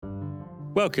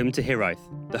Welcome to Hiraeth,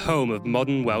 the home of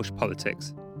modern Welsh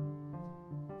politics.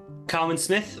 Carmen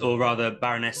Smith, or rather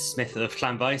Baroness Smith of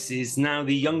Llanfaes, is now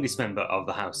the youngest member of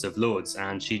the House of Lords,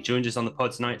 and she joins us on the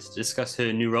pod tonight to discuss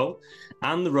her new role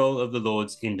and the role of the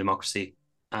Lords in democracy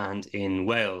and in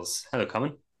Wales. Hello,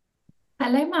 Carmen.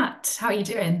 Hello, Matt. How are you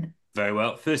doing? Very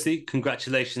well. Firstly,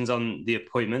 congratulations on the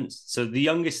appointment. So the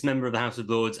youngest member of the House of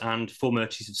Lords and former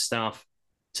Chief of Staff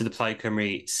to the Plaid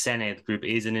Cymru Senedd group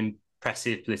is an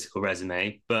impressive political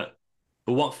resume, but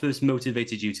what first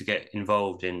motivated you to get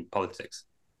involved in politics?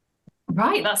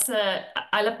 Right,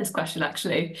 I love this question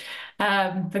actually,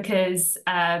 because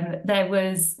there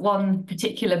was one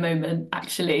particular moment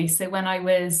actually. So when I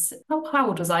was, how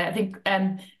old was I? I think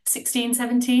 16,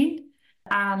 17.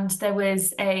 And there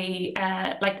was a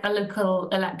local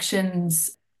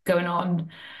elections going on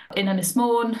in Ynys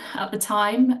Môn at the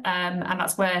time, and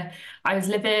that's where I was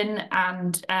living.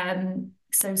 And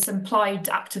so some Plaid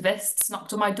activists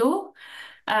knocked on my door,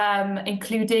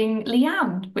 including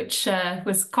Leanne, which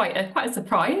was quite a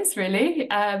surprise,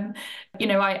 really. I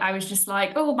was just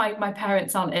like, oh, my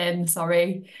parents aren't in,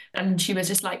 sorry. And she was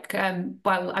just like,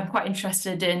 well, I'm quite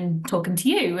interested in talking to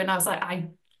you. And I was like,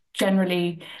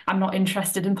 I'm not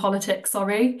interested in politics,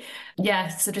 sorry. Yeah,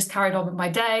 so just carried on with my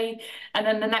day. And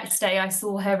then the next day I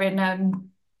saw her in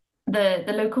the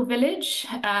local village,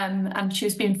 and she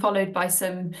was being followed by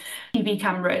some TV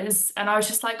cameras. And I was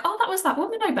just like, oh, that was that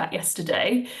woman I met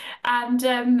yesterday.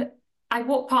 And I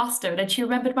walked past her and then she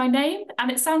remembered my name. And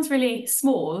it sounds really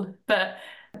small, but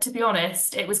to be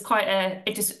honest, it was quite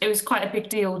a big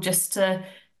deal just to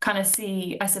kind of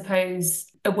see, I suppose,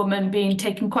 a woman being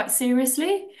taken quite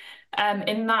seriously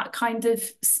in that kind of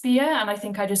sphere. And I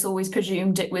think I just always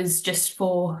presumed it was just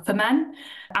for men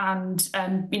and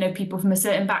people from a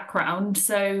certain background.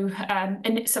 So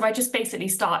so I just basically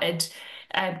started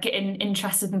getting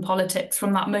interested in politics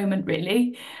from that moment,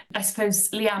 really. I suppose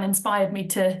Leanne inspired me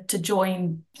to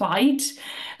join Plaid,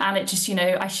 and it just,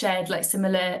 I shared like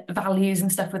similar values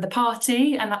and stuff with the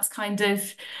party, and that's kind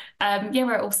of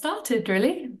where it all started,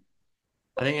 really.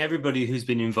 I think everybody who's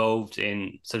been involved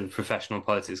in sort of professional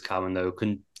politics, Carmen, though,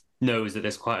 knows that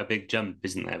there's quite a big jump,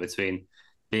 isn't there, between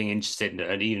being interested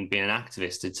and even being an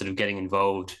activist and sort of getting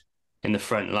involved in the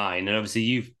front line. And obviously,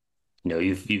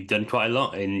 you've done quite a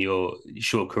lot in your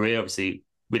short career. Obviously,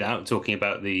 without talking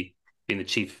about being the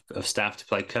chief of staff to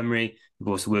Plaid Cymru, you've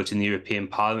also worked in the European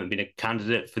Parliament, been a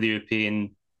candidate for the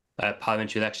European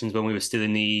parliamentary elections when we were still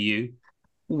in the EU.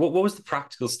 What was the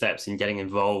practical steps in getting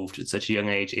involved at such a young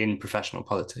age in professional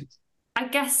politics? I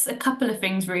guess a couple of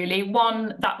things, really.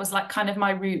 One, that was like kind of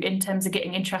my route in terms of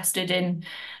getting interested in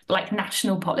like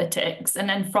national politics. And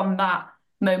then from that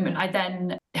moment, I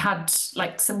then had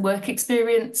like some work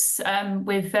experience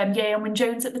with Ieuan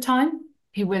Wyn-Jones at the time,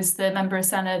 who was the member of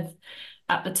Senedd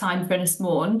at the time for Ynys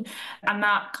Môn. And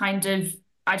that kind of,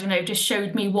 I don't know, just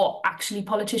showed me what actually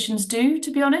politicians do,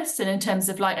 to be honest, and in terms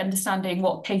of like understanding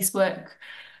what casework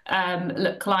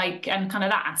look like and kind of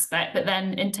that aspect. But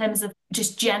then in terms of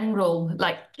just general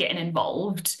like getting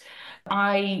involved,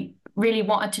 I really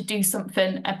wanted to do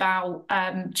something about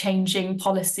changing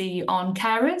policy on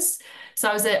carers. So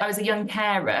I was a young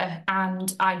carer,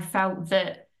 and I felt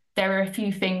that there were a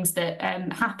few things that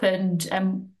happened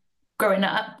growing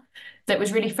up that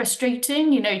was really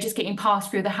frustrating, just getting passed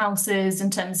through the houses in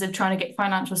terms of trying to get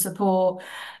financial support.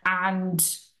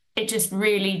 And it just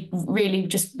really, really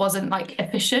just wasn't like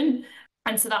efficient.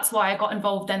 And so that's why I got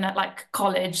involved then at like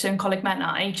college. So in Coleg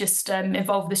Menai, just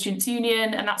involved with the Students'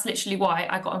 Union. And that's literally why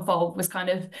I got involved, was kind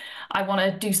of, I want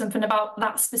to do something about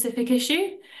that specific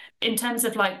issue. In terms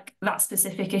of like that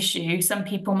specific issue, some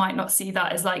people might not see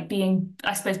that as like being,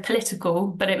 I suppose, political,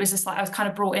 but it was just like I was kind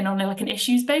of brought in on like an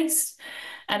issues based.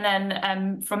 And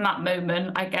then from that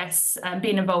moment, I guess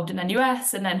being involved in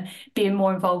NUS and then being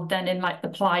more involved then in like the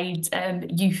Plaid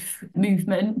youth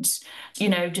movement,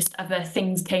 just other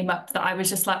things came up that I was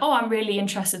just like, oh, I'm really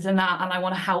interested in that and I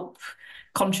want to help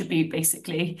contribute,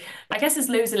 basically. I guess there's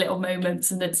loads of little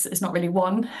moments and it's not really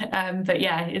one. But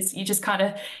yeah, it's you just kind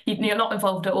of, you're not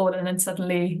involved at all and then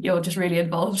suddenly you're just really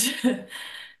involved.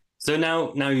 So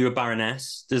now you're a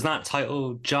baroness. Does that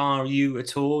title jar you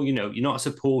at all? You're not a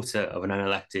supporter of an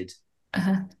unelected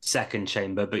second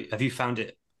chamber, but have you found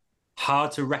it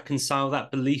hard to reconcile that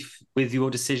belief with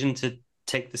your decision to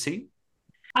take the seat?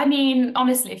 I mean,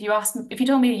 honestly, if you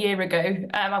told me a year ago,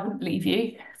 I wouldn't believe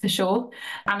you for sure.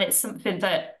 And it's something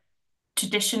that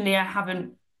traditionally I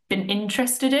haven't been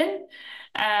interested in.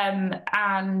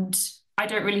 And I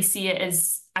don't really see it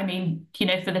as, I mean,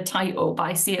 for the title, but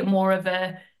I see it more of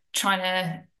a trying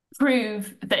to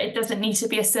prove that it doesn't need to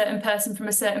be a certain person from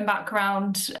a certain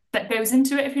background that goes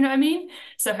into it, if you know what I mean.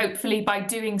 So hopefully by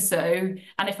doing so,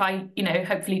 and if I,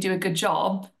 hopefully do a good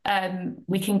job,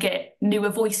 we can get newer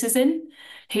voices in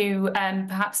who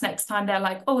perhaps next time they're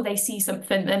like, oh, they see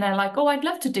something and they're like, oh, I'd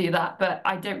love to do that, but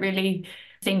I don't really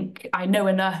think I know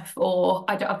enough or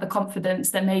I don't have the confidence,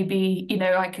 then maybe,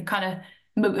 I could kind of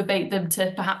motivate them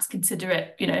to perhaps consider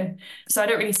it. So I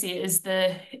don't really see it as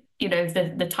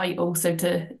the title. So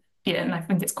and I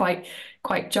think it's quite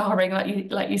jarring,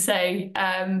 like you say.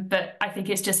 But I think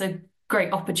it's just a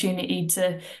great opportunity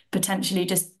to potentially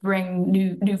just bring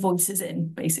new voices in,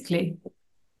 basically.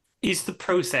 Is the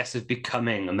process of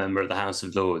becoming a member of the House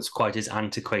of Lords quite as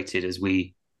antiquated as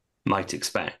we might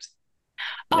expect?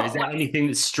 Is there anything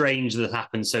that's strange that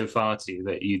happened so far to you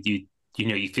that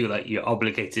you feel like you're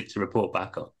obligated to report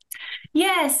back on?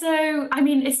 Yeah, so I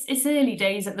mean, it's early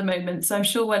days at the moment, so I'm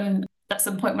sure when at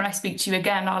some point when I speak to you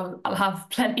again, I'll have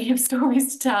plenty of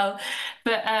stories to tell.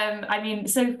 But I mean,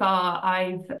 so far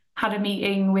I've had a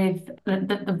meeting with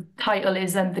the title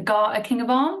is the Garter King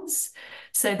of Arms,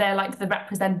 so they're like the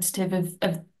representative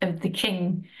of the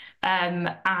king,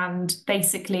 and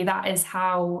basically that is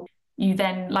how you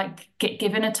then like get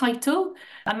given a title,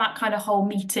 and that kind of whole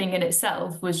meeting in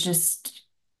itself was just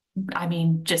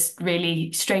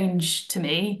really strange to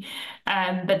me.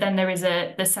 But then there is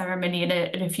the ceremony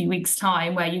in a few weeks'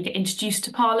 time where you get introduced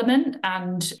to Parliament,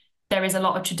 and there is a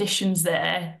lot of traditions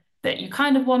there that you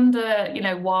kind of wonder,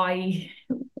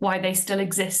 why they still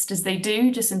exist as they do,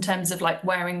 just in terms of like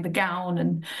wearing the gown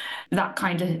and that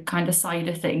kind of side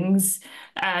of things.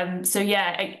 So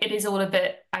yeah, it is all a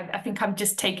bit. I think I'm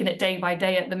just taking it day by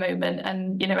day at the moment,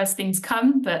 and as things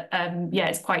come. But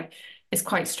yeah, it's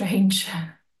quite strange.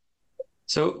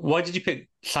 So why did you pick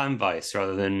Llanfaes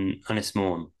rather than Ynys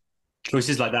Môn?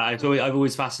 Choices like that, I've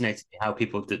always fascinated me how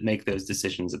people make those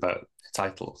decisions about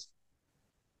titles.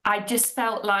 I just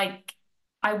felt like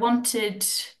I wanted,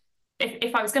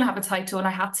 if I was going to have a title, and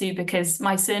I had to because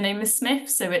my surname is Smith,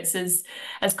 so it's as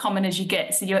common as you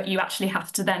get. So you actually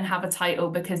have to then have a title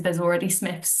because there's already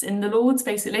Smiths in the Lords,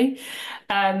 basically.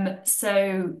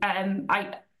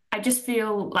 I just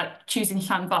feel like choosing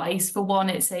Llanfaes, for one,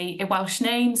 it's a Welsh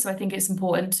name, so I think it's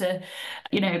important to,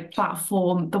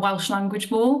 platform the Welsh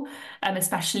language more,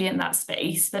 especially in that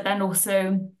space. But then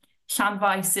also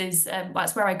Llanfaes is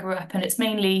that's where I grew up, and it's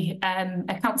mainly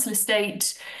a council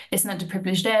estate. It's an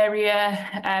underprivileged area.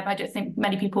 I don't think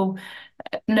many people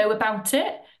know about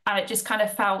it, and it just kind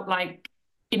of felt like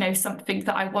something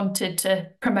that I wanted to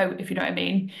promote, if you know what I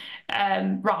mean,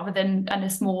 rather than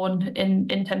Ynys Môn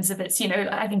in terms of its.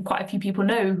 I think quite a few people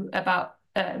know about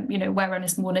where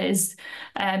Ynys Môn is,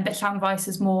 but Llanfaes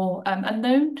is more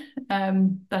unknown.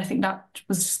 But I think that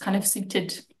was just kind of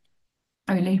suited,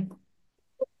 really.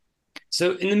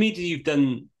 So in the media you've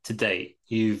done to date,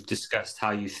 you've discussed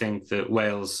how you think that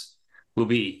Wales will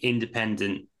be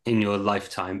independent in your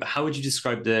lifetime, but how would you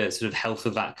describe the sort of health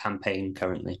of that campaign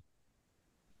currently?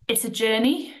 It's a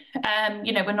journey.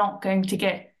 We're not going to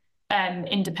get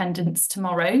independence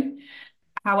tomorrow.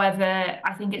 However,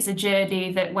 I think it's a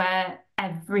journey where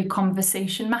every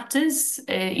conversation matters.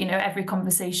 Every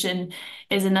conversation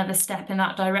is another step in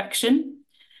that direction.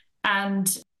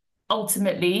 And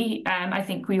ultimately, I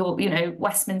think we all,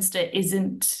 Westminster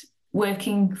isn't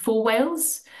working for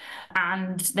Wales.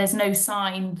 And there's no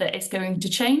sign that it's going to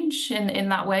change in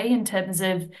that way in terms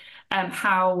of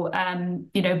how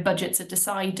budgets are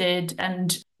decided,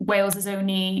 and Wales has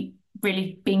only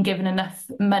really been given enough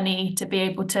money to be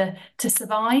able to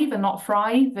survive and not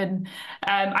thrive. And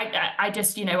I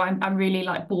just I'm really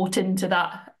like bought into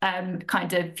that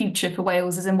kind of future for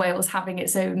Wales, as in Wales having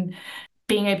its own,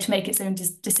 being able to make its own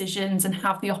decisions and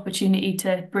have the opportunity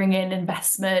to bring in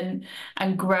investment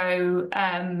and grow.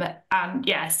 And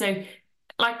yeah, so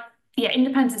like, yeah,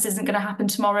 independence isn't going to happen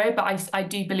tomorrow, but I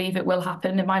do believe it will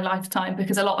happen in my lifetime,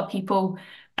 because a lot of people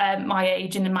my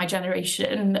age and in my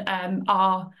generation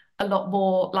are a lot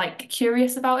more like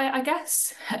curious about it, I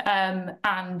guess.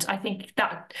 And I think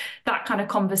that kind of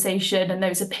conversation and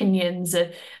those opinions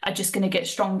are just going to get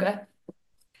stronger.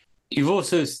 You've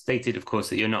also stated, of course,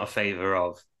 that you're not a favour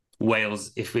of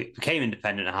Wales, if it became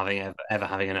independent, ever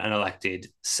having an unelected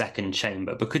second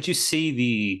chamber. But could you see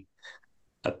the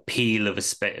appeal of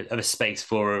a space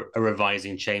for a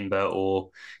revising chamber,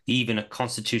 or even a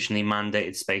constitutionally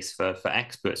mandated space for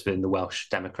experts within the Welsh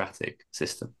democratic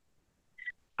system?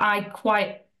 I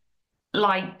quite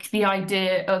like the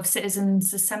idea of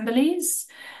citizens' assemblies,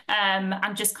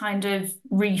 and just kind of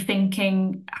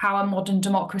rethinking how a modern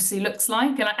democracy looks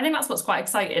like. And I think that's what's quite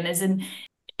exciting, is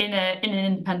in an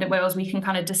independent Wales, we can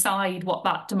kind of decide what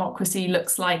that democracy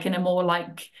looks like in a more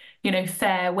like,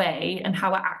 fair way, and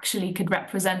how it actually could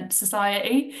represent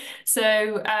society.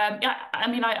 So yeah, I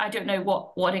mean, I don't know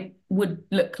what it would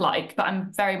look like, but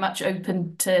I'm very much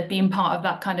open to being part of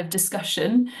that kind of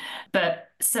discussion. But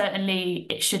certainly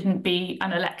it shouldn't be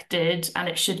unelected, and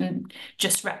it shouldn't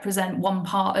just represent one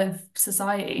part of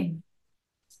society.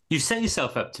 You've set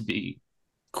yourself up to be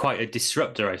quite a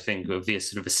disruptor, I think, of the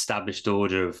sort of established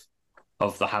order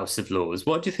of the House of Lords.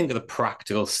 What do you think are the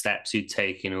practical steps you'd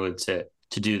take in order to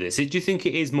do this? Do you think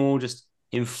it is more just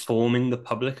informing the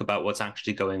public about what's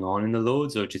actually going on in the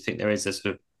Lords, or do you think there is a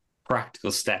sort of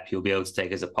practical step you'll be able to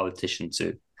take as a politician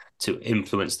to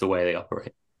influence the way they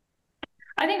operate?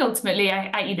 I think ultimately,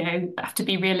 I have to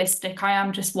be realistic. I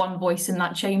am just one voice in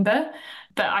that chamber,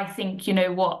 but I think,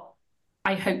 what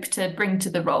I hope to bring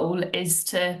to the role is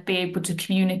to be able to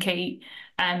communicate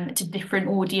to different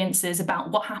audiences about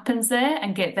what happens there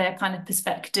and get their kind of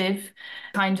perspective,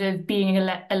 kind of being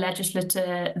a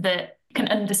legislator that can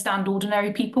understand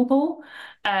ordinary people more.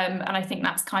 And I think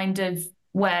that's kind of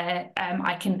where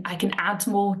I can add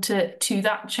more to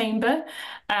that chamber.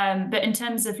 But in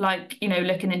terms of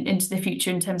looking into the future,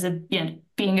 in terms of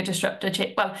being a disruptor,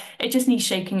 well, it just needs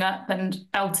shaking up, and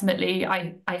ultimately,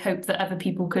 I hope that other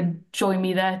people could join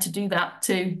me there to do that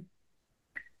too.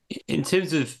 In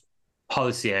terms of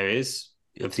policy areas,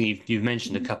 I think you've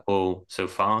mentioned a couple so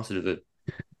far, sort of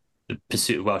the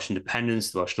pursuit of Welsh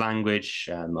independence, the Welsh language,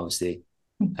 obviously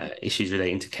issues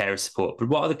relating to carer support. But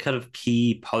what are the kind of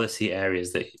key policy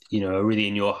areas that are really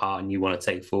in your heart and you want to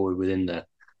take forward within the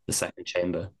second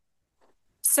chamber?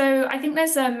 So I think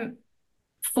there's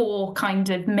four kind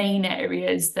of main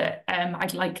areas that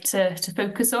I'd like to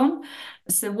focus on.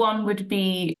 So one would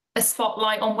be a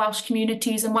spotlight on Welsh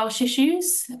communities and Welsh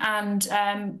issues, and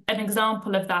an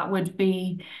example of that would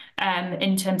be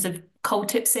in terms of coal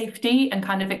tip safety, and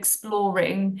kind of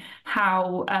exploring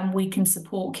how we can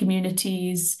support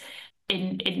communities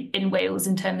in Wales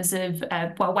in terms of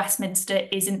Westminster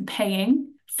isn't paying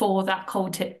for that coal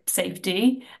tip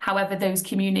safety. However, those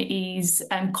communities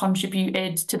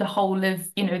contributed to the whole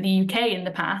of the UK in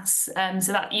the past.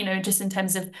 So that just in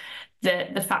terms of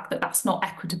the fact that that's not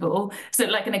equitable. So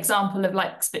like an example of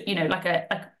like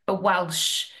a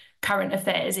Welsh current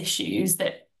affairs issues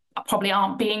that probably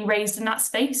aren't being raised in that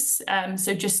space.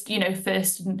 So just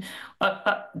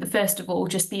first of all,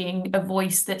 just being a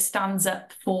voice that stands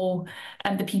up for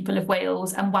the people of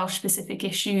Wales and Welsh specific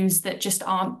issues that just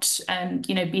aren't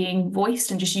being voiced,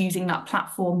 and just using that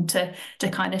platform to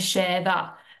kind of share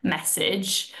that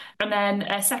message. And then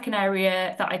a second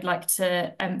area that I'd like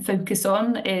to focus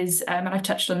on is, and I've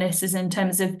touched on this, is in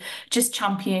terms of just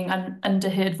championing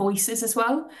underheard voices as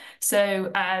well.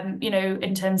 So,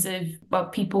 in terms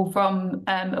of people from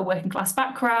a working class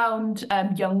background,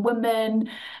 young women,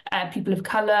 people of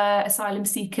colour, asylum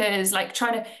seekers, like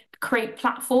trying to create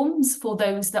platforms for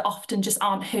those that often just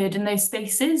aren't heard in those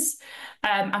spaces,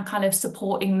 and kind of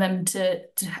supporting them to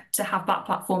have that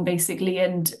platform basically,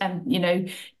 and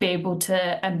be able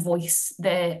to voice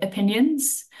their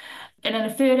opinions. And in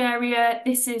a third area,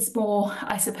 this is more,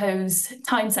 I suppose,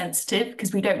 time sensitive,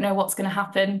 because we don't know what's going to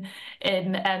happen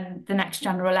in the next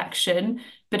general election.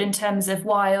 But in terms of,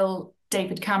 while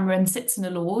David Cameron sits in the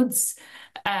Lords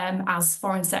as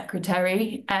Foreign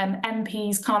Secretary,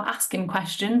 MPs can't ask him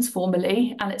questions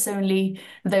formally, and it's only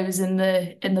those in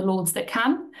the Lords that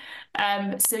can.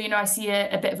 So, I see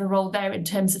a bit of a role there in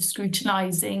terms of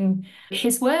scrutinising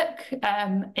his work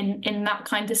in that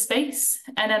kind of space.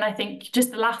 And then I think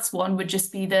just the last one would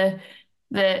just be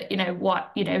why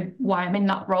I'm in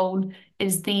that role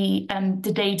is the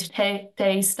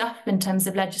day-to-day stuff in terms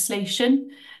of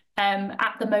legislation.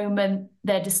 At the moment,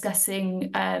 they're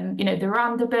discussing, the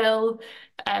Rwanda bill.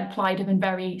 Plaid have been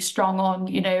very strong on,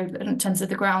 in terms of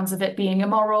the grounds of it being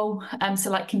immoral.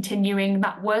 So like continuing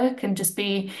that work and just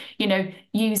be,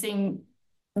 using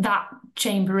that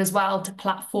chamber as well to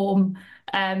platform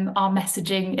our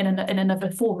messaging in another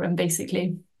forum,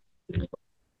 basically.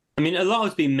 I mean, a lot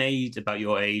has been made about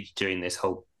your age during this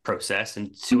whole process,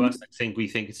 and to us, we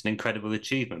think it's an incredible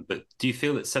achievement. But do you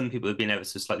feel that some people have been ever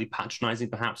so slightly patronising,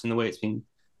 perhaps, in the way it's been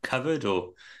covered,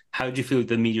 or how do you feel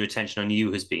the media attention on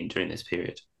you has been during this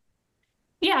period?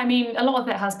 Yeah, I mean, a lot of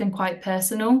it has been quite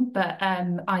personal, but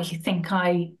I think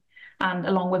and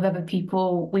along with other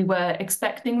people, we were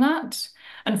expecting that,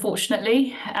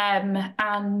 unfortunately.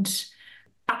 And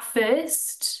at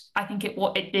first, I think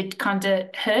it did kind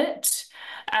of hurt.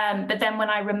 But then when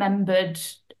I remembered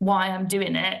why I'm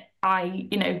doing it,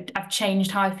 I've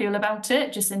changed how I feel about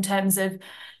it, just in terms of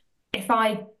if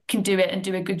I can do it and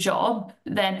do a good job,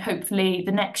 then hopefully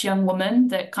the next young woman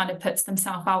that kind of puts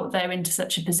themselves out there into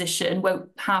such a position won't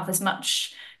have as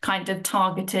much kind of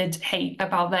targeted hate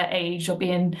about their age or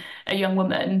being a young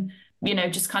woman,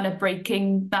 just kind of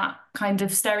breaking that kind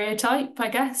of stereotype, I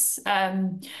guess.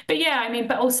 But yeah, I mean,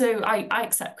 but also I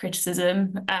accept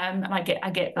criticism, and I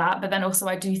get that. But then also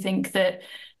I do think that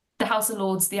the House of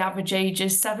Lords, the average age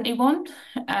is 71,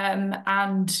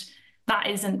 and that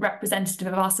isn't representative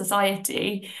of our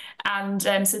society. And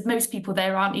so most people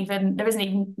there there isn't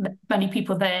even many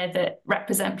people there that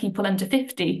represent people under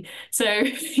 50. So,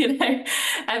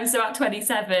 so at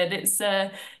 27, it's,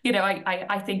 I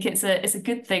think it's a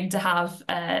good thing to have,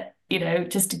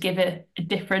 just to give a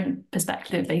different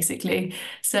perspective, basically.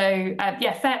 So,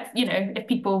 yeah, fair, if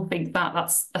people think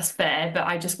that's fair, but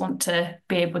I just want to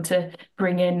be able to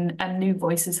bring in new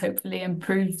voices, hopefully, and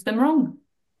prove them wrong.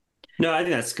 No, I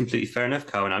think that's completely fair enough,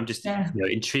 Carmen. I'm just Yeah.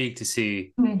 intrigued to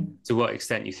see to what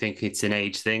extent you think it's an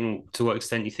age thing, to what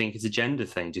extent you think it's a gender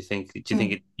thing. Do you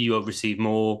think you'll receive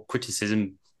more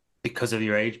criticism because of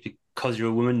your age, because you're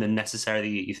a woman, than necessarily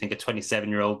you think a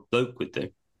 27-year-old bloke would do?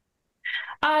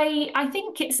 I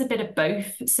think it's a bit of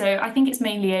both. So I think it's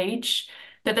mainly age,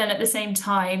 but then at the same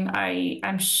time,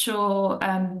 I'm sure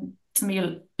some of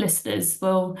your listeners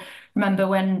will remember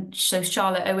when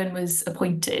Charlotte Owen was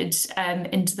appointed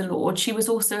into the Lord. She was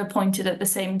also appointed at the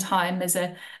same time as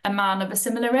a man of a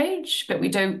similar age, but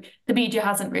the media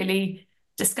hasn't really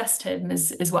discussed him,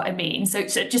 is what I mean. So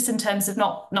just in terms of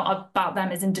not about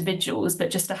them as individuals, but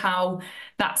just to how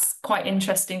that's quite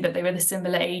interesting that they were the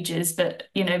similar ages, but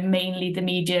mainly the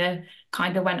media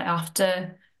kind of went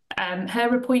after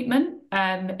her appointment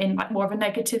in like more of a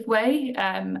negative way,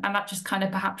 and that just kind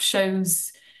of perhaps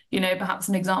shows perhaps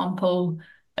an example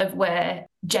of where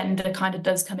gender kind of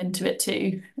does come into it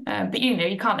too. But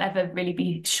you can't ever really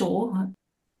be sure.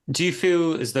 Do you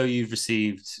feel as though you've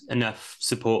received enough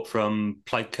support from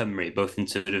Plaid Cymru, both in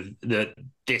sort of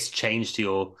this change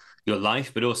to your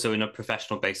life, but also in a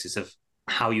professional basis of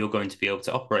how you're going to be able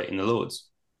to operate in the Lords?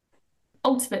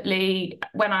 Ultimately,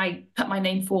 when I put my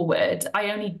name forward,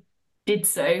 I only did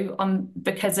so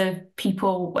because of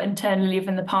people internally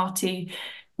within the party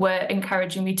were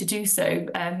encouraging me to do so.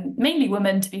 Mainly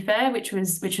women, to be fair, which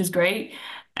was great.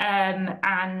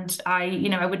 And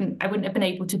I wouldn't have been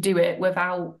able to do it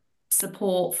without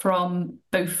support from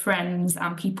both friends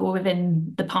and people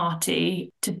within the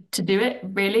party to do it,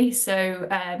 really. So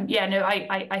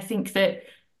I think that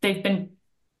they've been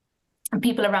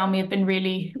people around me have been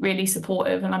really, really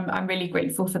supportive, and I'm really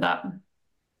grateful for that.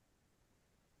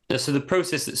 So the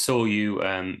process that saw you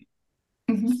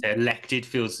elected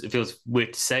feels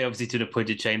weird to say, obviously to an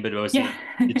appointed chamber, but obviously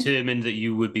determined that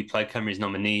you would be Plaid Cymru's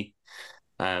nominee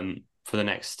for the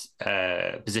next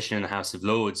position in the House of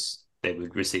Lords they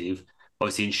would receive.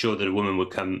 Obviously, ensure that a woman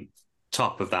would come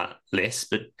top of that list.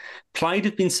 But Plaid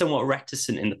have been somewhat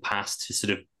reticent in the past to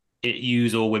sort of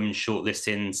use all women shortlists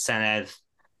in Senedd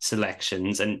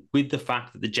selections, and with the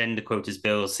fact that the gender quotas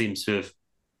bill seems to have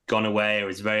gone away or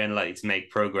is very unlikely to make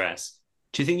progress,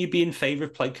 do you think you'd be in favour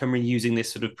of Plaid Cymru using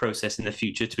this sort of process in the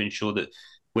future to ensure that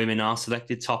women are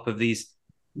selected top of these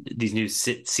new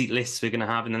seat lists we're going to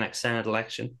have in the next Senedd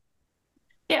election?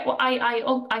 Yeah, well,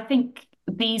 I think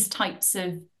these types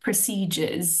of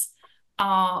procedures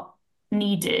are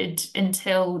needed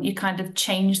until you kind of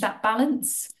change that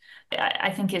balance.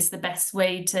 I think it's the best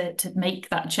way to make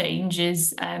that change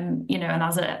is, and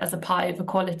as a pie of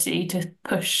equality to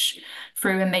push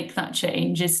through and make that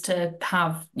change is to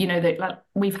have, like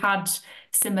we've had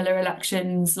similar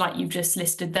elections like you've just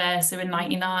listed there. So in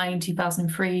 99,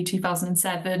 2003,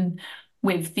 2007,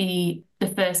 with the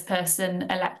first person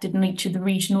elected in each of the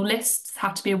regional lists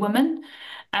had to be a woman.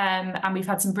 And we've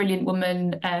had some brilliant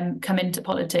women come into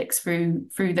politics through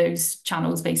those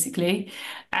channels, basically.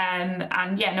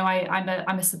 And yeah, no,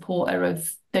 I'm a supporter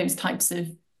of those types of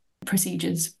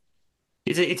procedures.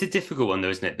 It's a difficult one, though,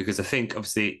 isn't it? Because I think,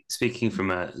 obviously, speaking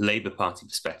from a Labour Party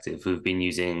perspective, who've been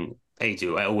using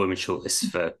all-women shortlists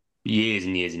for years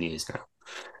and years and years now,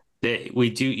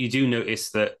 you do notice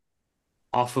that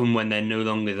often when they're no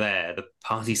longer there, the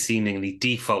party seemingly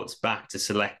defaults back to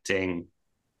selecting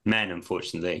men,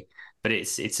 unfortunately. But I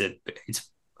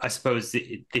suppose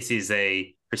this is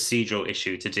a procedural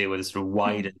issue to deal with a sort of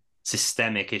wider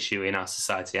systemic issue in our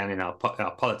society and in our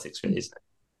politics, really, isn't it?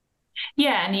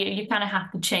 Yeah, and you kind of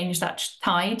have to change that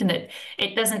tide, and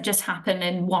it doesn't just happen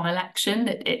in one election.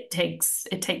 It takes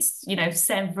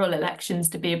several elections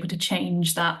to be able to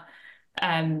change that.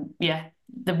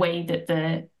 The way that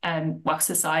the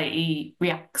society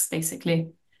reacts, basically.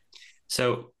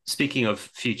 So, speaking of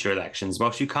future elections,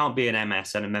 whilst you can't be an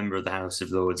MS and a member of the House of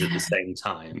Lords at the same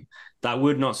time, that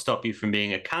would not stop you from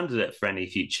being a candidate for any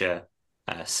future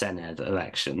Senedd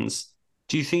elections.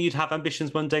 Do you think you'd have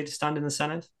ambitions one day to stand in the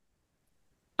Senedd?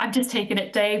 I'm just taking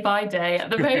it day by day at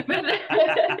the moment.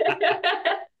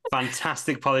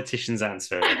 Fantastic politician's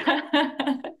answer.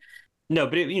 No,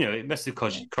 but it must have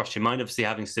crossed your mind. Obviously,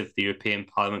 having stood for the European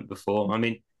Parliament before. I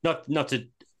mean, not to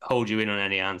hold you in on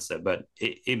any answer, but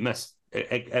it must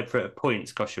at a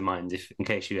point cross your mind if, in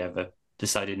case you ever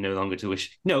decided no longer to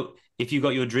wish. No, if you got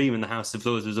your dream and the House of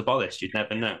Lords was abolished, you'd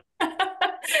never know.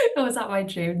 Was that my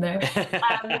dream though?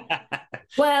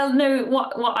 Well, no.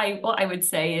 What I would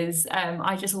say is,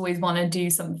 I just always want to do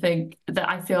something that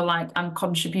I feel like I'm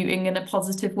contributing in a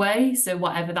positive way. So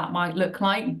whatever that might look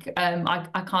like,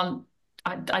 I can't.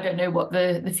 I don't know what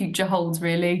the future holds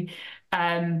really.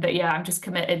 But yeah, I'm just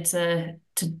committed to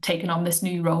taking on this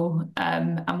new role,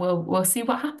 and we'll see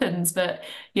what happens. But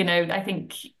I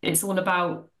think it's all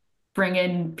about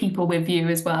bringing people with you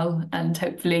as well, and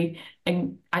hopefully,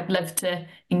 and I'd love to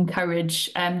encourage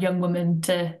young women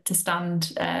to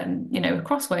stand,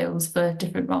 across Wales for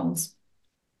different roles.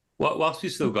 Well, whilst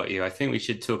we've still got you, I think we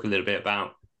should talk a little bit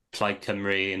about Plaid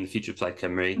Cymru and the future of Plaid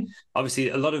Cymru. Obviously,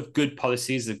 a lot of good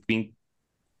policies have been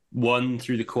won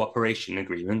through the cooperation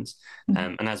agreement.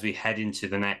 And as we head into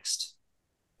the next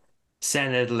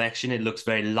Senedd election, it looks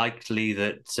very likely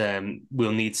that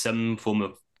we'll need some form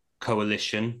of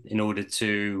coalition in order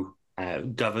to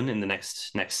govern in the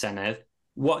next Senedd.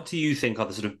 What do you think are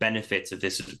the sort of benefits of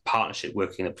this sort of partnership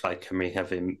working that Plaid Cymru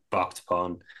have embarked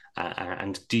upon?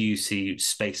 And do you see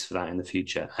space for that in the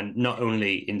future? And not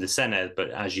only in the Senedd,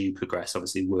 but as you progress,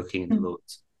 obviously working in the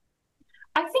Lords.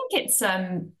 I think it's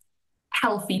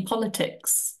healthy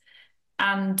politics.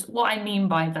 And what I mean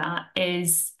by that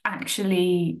is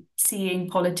actually seeing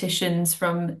politicians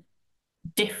from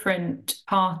different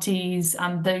parties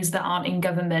and those that aren't in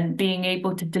government being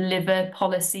able to deliver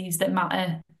policies that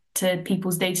matter to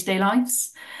people's day-to-day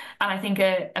lives. And I think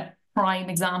a prime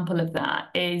example of that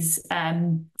is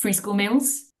free school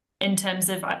meals. In terms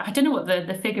of, I don't know what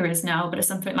the figure is now, but it's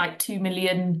something like 2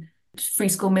 million free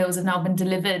school meals have now been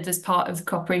delivered as part of the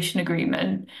cooperation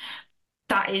agreement.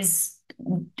 That is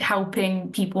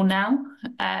helping people now.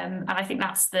 And I think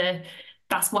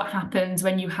that's what happens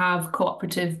when you have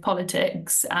cooperative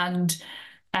politics, and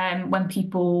when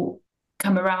people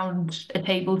come around a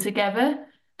table together,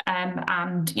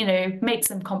 and make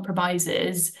some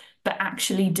compromises, but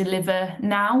actually deliver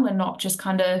now and not just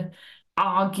kind of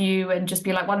argue and just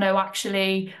be like, well, no,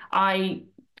 actually, I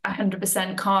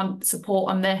 100% can't support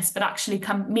on this, but actually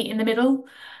come meet in the middle.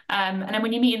 And then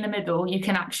when you meet in the middle, you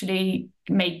can actually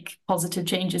make positive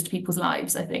changes to people's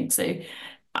lives, I think. So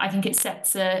I think it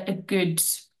sets a good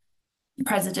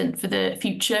precedent for the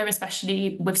future,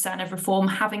 especially with Senedd reform,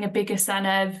 having a bigger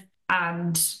Senedd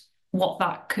and what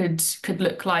that could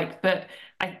look like. But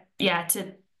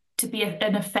to be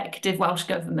an effective Welsh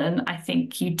government, I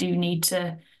think you do need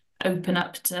to open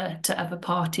up to other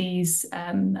parties,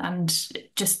 and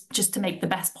just to make the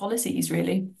best policies,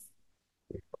 really.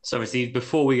 So obviously,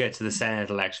 before we get to the Senedd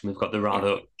election, we've got the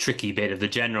rather tricky bit of the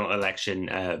general election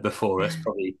before us,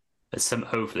 probably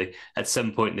hopefully at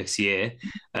some point this year.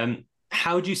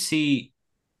 How do you see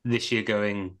this year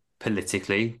going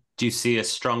politically? Do you see a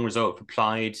strong result for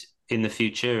Plaid in the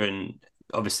future? And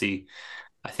obviously,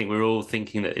 I think we're all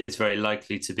thinking that it's very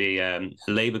likely to be a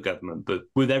Labour government. But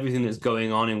with everything that's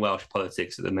going on in Welsh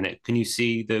politics at the minute, can you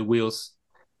see the wheels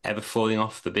ever falling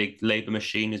off the big Labour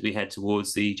machine as we head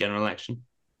towards the general election?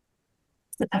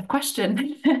 It's a tough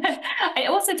question. It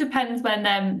also depends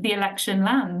when the election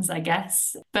lands, I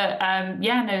guess. But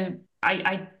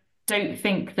I don't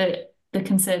think that the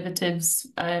Conservatives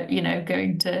are,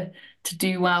 going to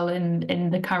do well in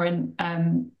the current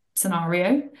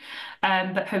scenario.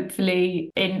 But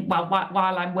hopefully,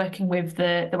 while I'm working with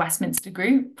the Westminster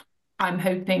group, I'm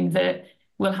hoping that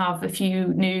we'll have a few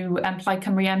new Plaid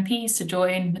Cymru MPs to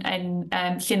join in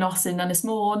Llynnos in Ynys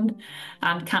Môn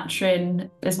and Catrin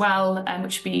as well,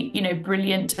 which would be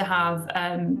brilliant to have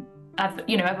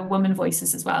other women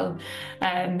voices as well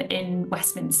in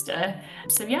Westminster.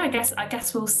 So yeah, I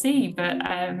guess we'll see. But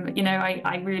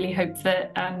I really hope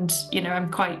that, and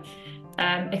I'm quite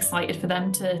excited for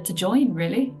them to join.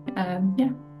 Really,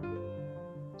 yeah.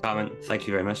 Carmen, thank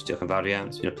you very much. Diolch yn fawr iawn.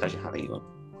 It's been a pleasure having you on.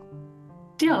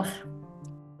 Diolch.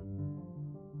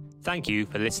 Thank you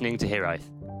for listening to Hiraeth.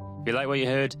 If you like what you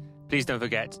heard, please don't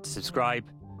forget to subscribe,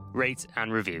 rate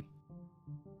and review.